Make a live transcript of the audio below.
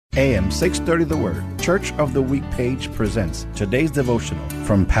AM 630 The Word, Church of the Week page presents today's devotional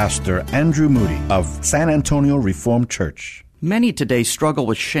from Pastor Andrew Moody of San Antonio Reformed Church. Many today struggle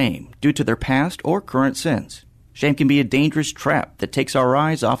with shame due to their past or current sins. Shame can be a dangerous trap that takes our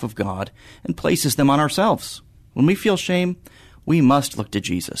eyes off of God and places them on ourselves. When we feel shame, we must look to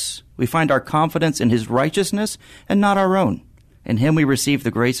Jesus. We find our confidence in His righteousness and not our own. In Him we receive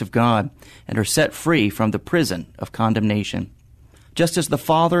the grace of God and are set free from the prison of condemnation. Just as the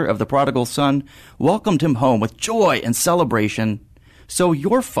father of the prodigal son welcomed him home with joy and celebration, so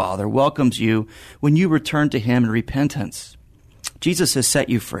your Father welcomes you when you return to Him in repentance. Jesus has set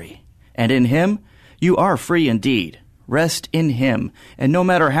you free, and in Him you are free indeed. Rest in Him, and no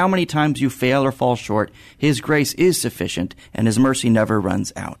matter how many times you fail or fall short, His grace is sufficient, and His mercy never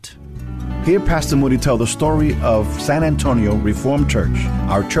runs out. Hear Pastor Moody tell the story of San Antonio Reformed Church,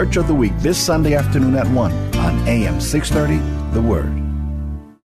 our Church of the Week, this Sunday afternoon at 1 on AM 630, The Word.